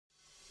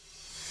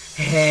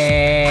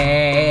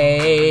Hey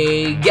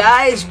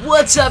guys,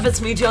 what's up?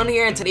 It's me, John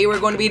here, and today we're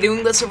going to be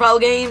doing the survival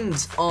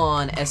games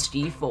on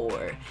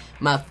SG4,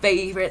 my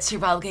favorite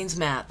survival games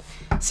map.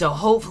 So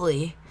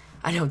hopefully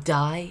I don't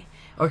die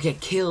or get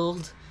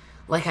killed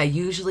like I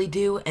usually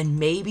do, and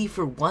maybe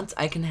for once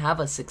I can have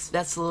a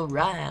successful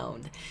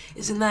round.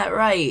 Isn't that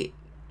right,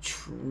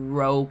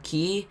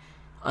 Troki_7?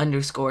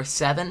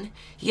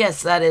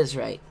 Yes, that is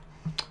right.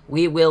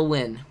 We will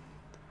win.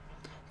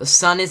 The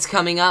sun is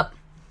coming up.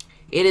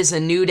 It is a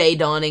new day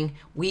dawning.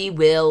 We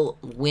will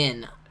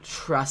win.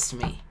 Trust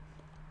me.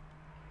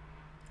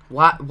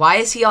 Why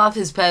is he off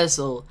his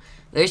pedestal?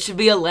 There should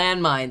be a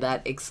landmine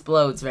that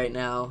explodes right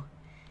now.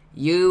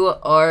 You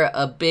are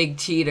a big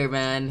cheater,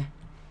 man.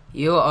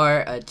 You are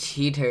a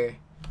cheater.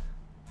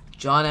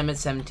 John Emmett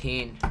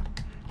 17.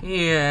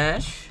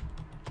 Yes.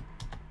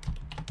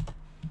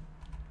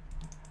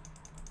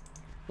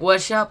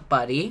 What's up,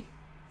 buddy?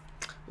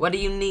 What do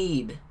you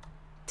need?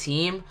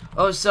 Team?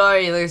 Oh,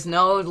 sorry, there's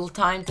no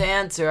time to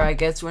answer. I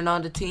guess we're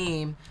not a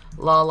team.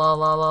 La la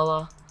la la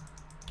la.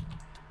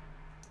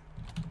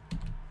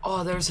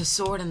 Oh, there's a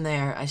sword in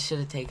there. I should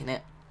have taken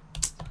it.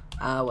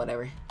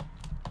 Whatever.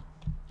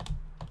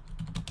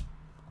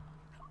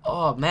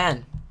 Oh,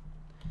 man.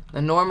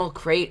 The normal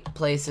crate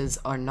places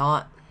are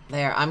not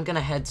there. I'm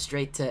gonna head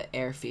straight to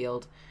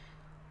airfield.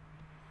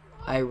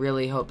 I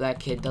really hope that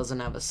kid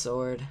doesn't have a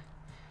sword.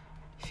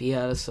 If he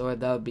had a sword,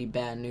 that would be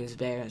bad news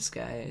bears,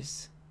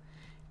 guys.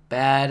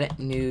 Bad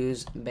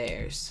news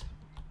bears.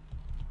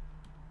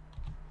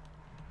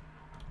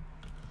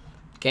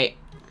 Okay.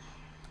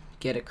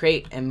 Get a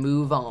crate and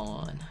move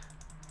on.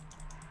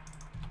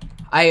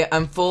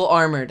 I'm full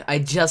armored. I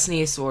just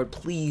need a sword.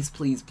 Please,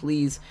 please,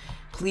 please.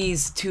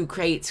 Please, 2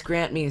 crates.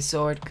 Grant me a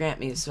sword.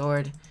 Grant me a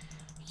sword.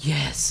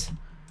 Yes.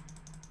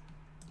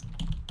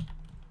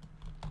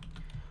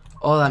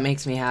 Oh, that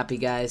makes me happy,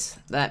 guys.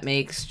 That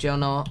makes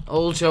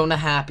old Jonah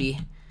happy.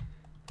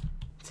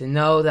 To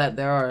know that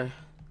the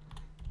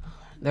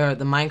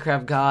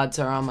Minecraft gods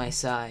are on my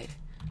side.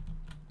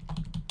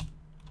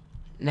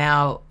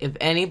 Now, if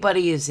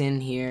anybody is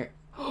in here...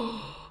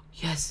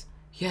 yes,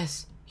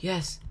 yes,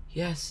 yes,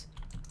 yes.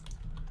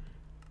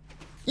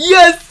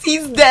 Yes,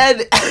 he's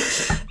dead!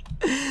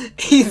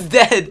 He's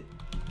dead!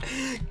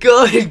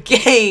 Good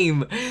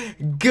game!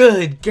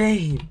 Good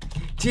game!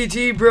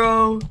 GG,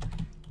 bro!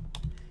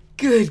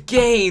 Good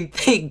game!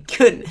 Thank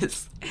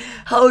goodness!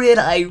 How did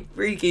I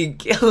freaking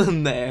kill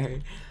him there?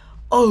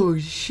 Oh,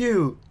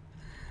 shoot!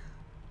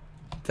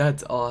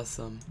 That's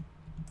awesome.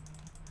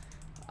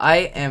 I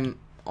am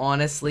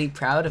honestly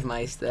proud of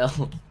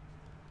myself.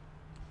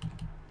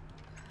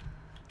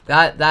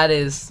 That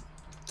is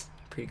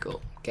pretty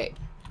cool. Okay.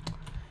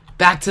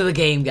 Back to the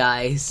game,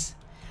 guys.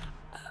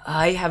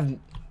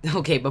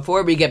 Okay,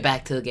 before we get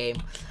back to the game,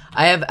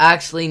 I have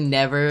actually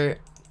never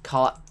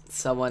caught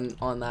someone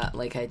on that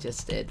like I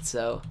just did,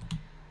 so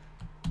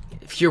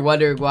if you're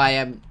wondering why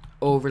I'm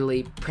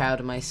overly proud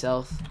of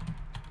myself.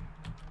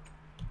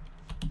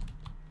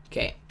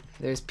 Okay.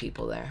 There's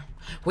people there.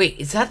 Wait,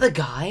 is that the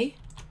guy?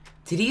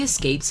 Did he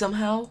escape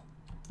somehow?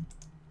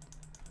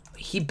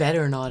 He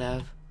better not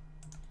have.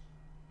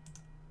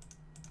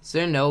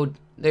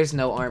 There's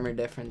no armor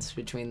difference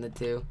between the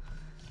two.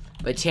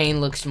 But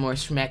Chain looks more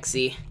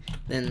schmexy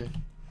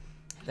than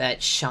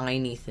that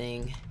shiny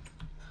thing.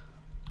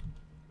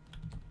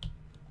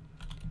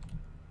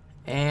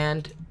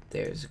 And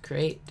there's a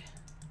crate.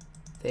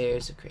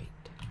 There's a crate.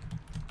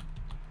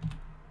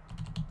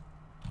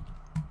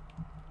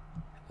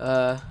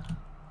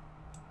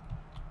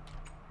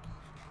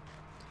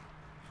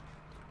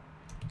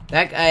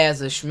 That guy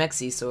has a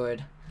schmexy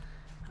sword.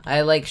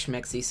 I like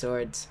schmexy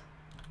swords.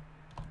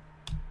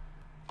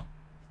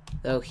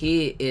 Though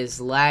he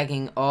is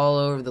lagging all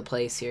over the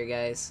place here,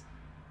 guys.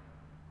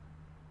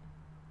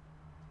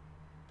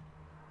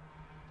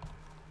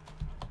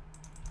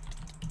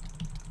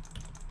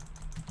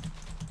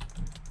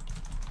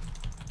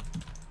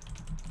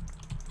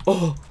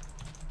 Oh!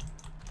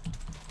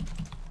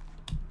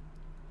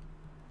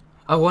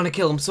 I want to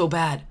kill him so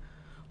bad.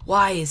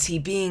 Why is he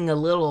being a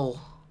little...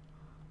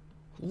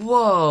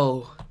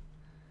 Whoa.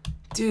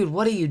 Dude,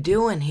 what are you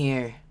doing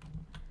here?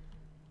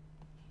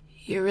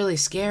 You're really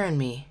scaring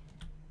me.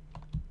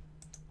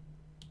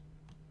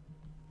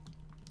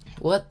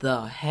 What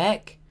the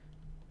heck?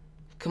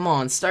 Come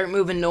on, start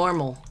moving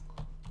normal.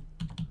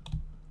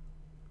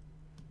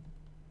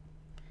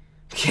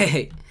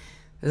 Okay.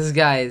 This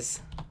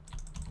guy's...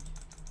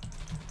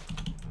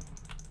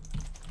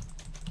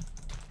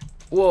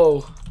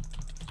 Whoa.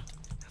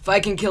 If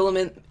I can kill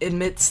him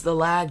amidst the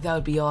lag, that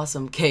would be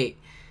awesome. Okay.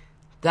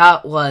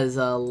 That was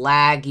a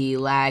laggy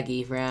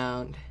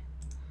round.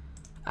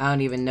 I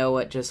don't even know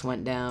what just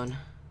went down.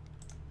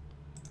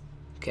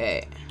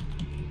 Okay.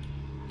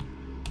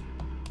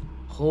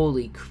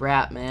 Holy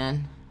crap,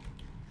 man.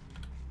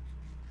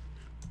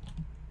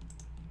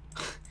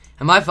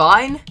 Am I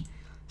fine?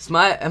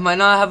 Am I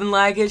not having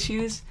lag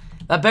issues?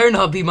 That better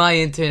not be my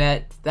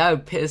internet. That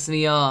would piss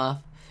me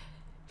off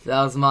if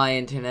that was my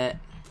internet.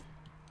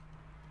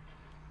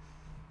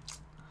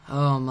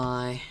 Oh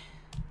my.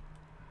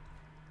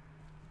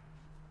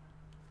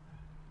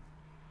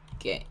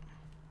 Okay.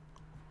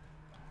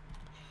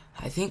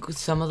 I think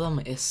some of them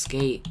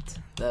escaped,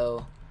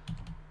 though.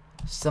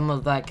 Some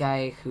of that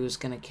guy who's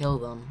gonna kill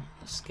them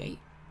escaped.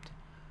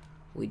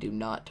 We do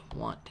not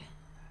want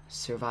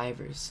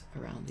survivors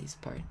around these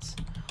parts.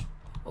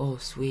 Oh,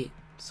 sweet.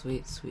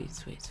 Sweet, sweet,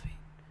 sweet, sweet.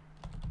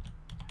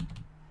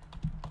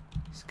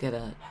 Let's get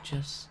a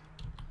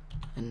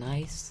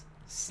nice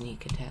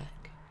sneak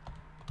attack.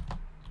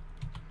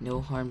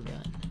 No harm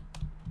done.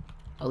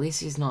 At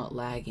least he's not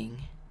lagging.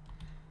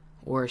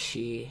 Or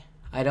she.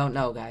 I don't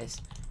know,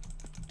 guys.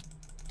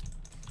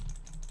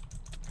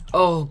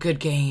 Oh, good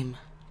game.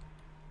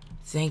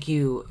 Thank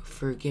you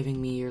for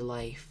giving me your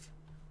life.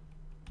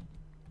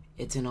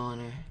 It's an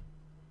honor.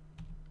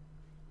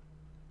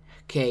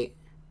 Okay.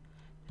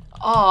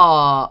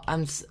 Aw,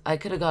 I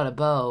could have got a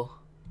bow.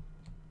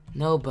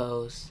 No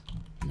bows.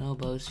 No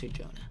bows for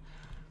Jonah.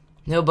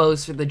 No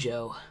bows for the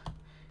Joe.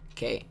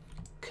 Okay.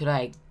 Could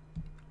I...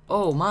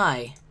 Oh,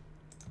 my.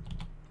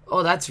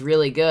 Oh, that's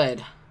really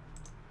good.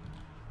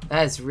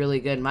 That is really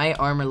good. My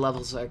armor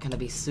levels are gonna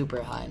be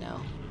super high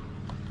now.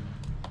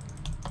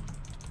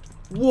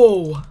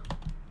 Whoa!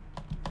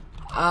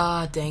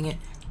 Ah, dang it.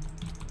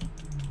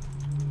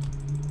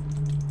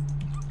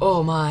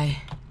 Oh, my.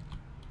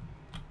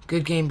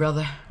 Good game,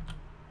 brother.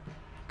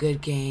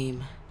 Good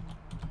game.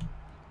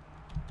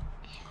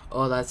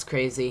 Oh, that's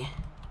crazy.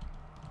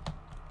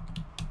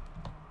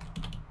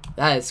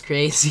 That is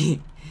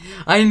crazy.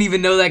 I didn't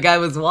even know that guy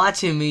was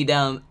watching me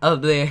down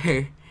up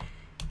there.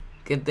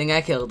 Good thing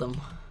I killed him.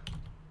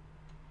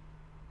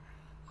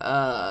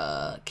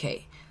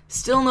 Okay.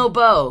 Still no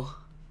bow.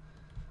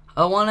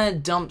 I want to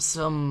dump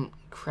some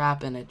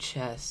crap in a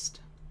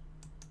chest.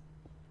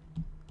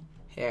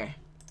 Here.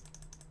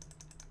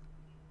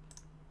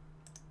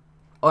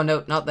 Oh,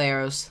 no, not the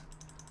arrows.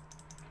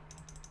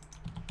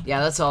 Yeah,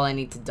 that's all I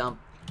need to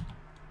dump.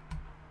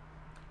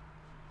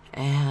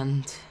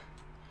 And...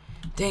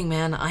 Dang,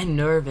 man, I'm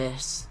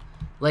nervous.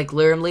 Like,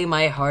 literally,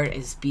 my heart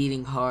is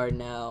beating hard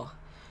now.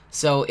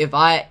 So, if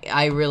I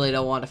really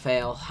don't want to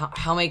fail.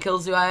 How many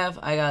kills do I have?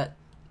 I got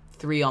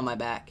 3 on my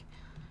back.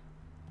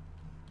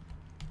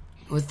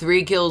 With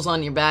 3 kills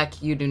on your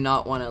back, you do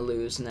not want to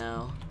lose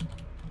now.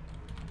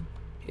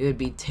 It would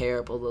be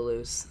terrible to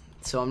lose.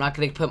 So, I'm not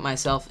going to put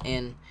myself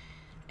in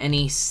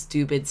any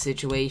stupid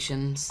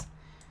situations.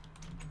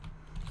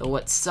 But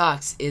what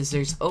sucks is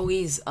there's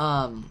always,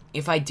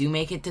 if I do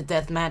make it to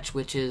deathmatch,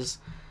 which is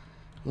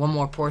one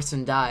more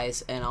person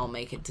dies and I'll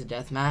make it to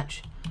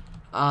deathmatch.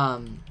 Oh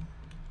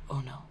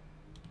no.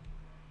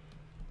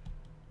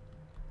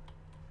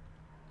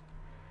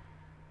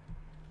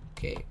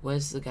 Okay, what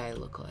does the guy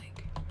look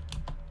like?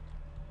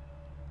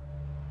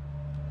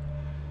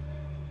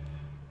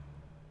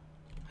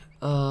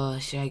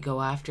 Should I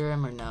go after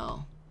him or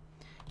no?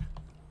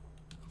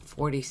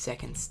 40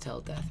 seconds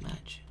till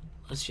deathmatch.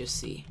 Let's just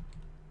see.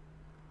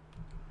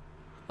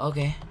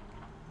 Okay.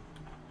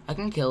 I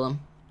can kill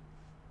him.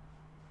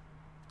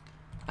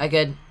 I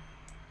could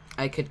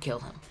kill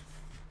him.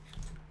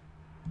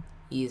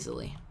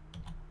 Easily.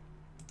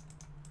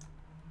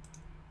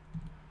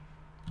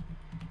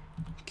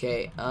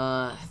 Okay,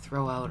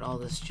 throw out all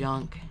this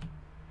junk.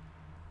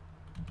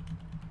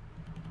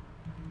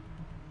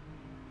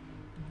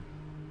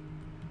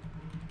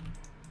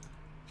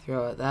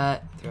 Throw out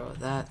that, throw out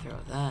that, throw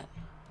out that.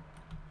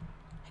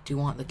 I do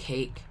want the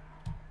cake.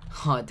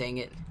 Oh, dang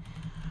it.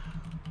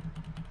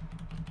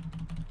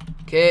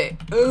 Okay.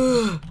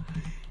 Ugh.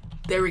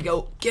 There we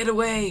go. Get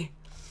away.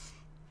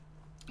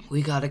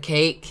 We got a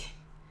cake.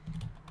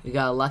 We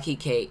got a lucky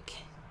cake.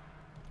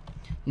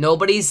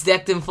 Nobody's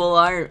decked in full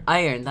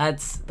iron.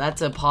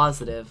 That's a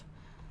positive.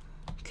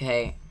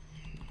 Okay.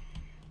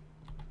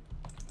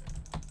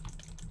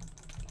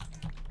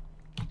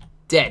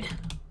 Dead.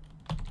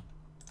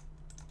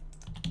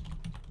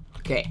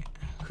 Okay.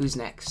 Who's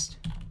next?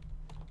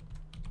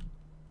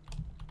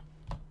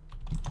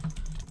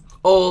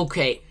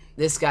 Okay.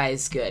 This guy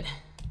is good.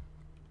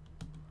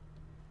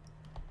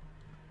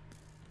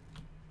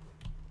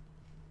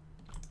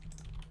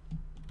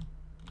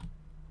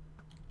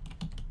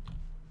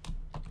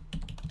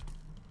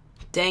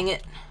 Dang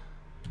it.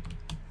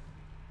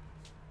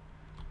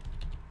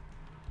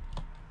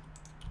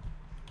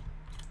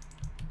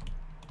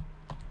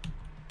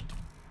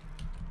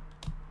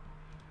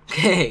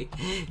 Okay,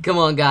 come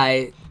on,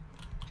 guy.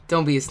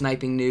 Don't be a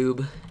sniping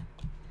noob.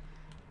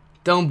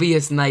 Don't be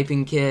a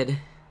sniping kid.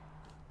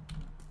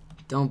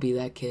 Don't be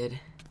that kid.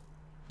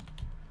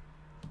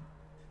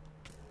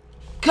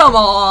 Come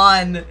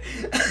on!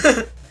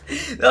 That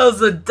was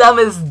the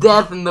dumbest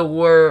death in the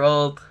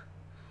world.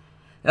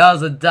 That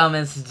was the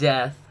dumbest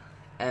death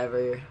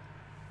ever.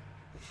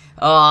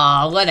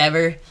 Aw,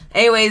 whatever.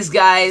 Anyways,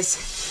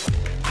 guys,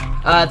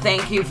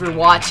 thank you for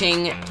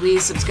watching.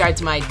 Please subscribe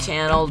to my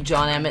channel,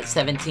 John Emmett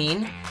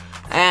 17,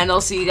 and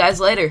I'll see you guys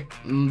later.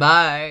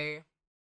 Bye.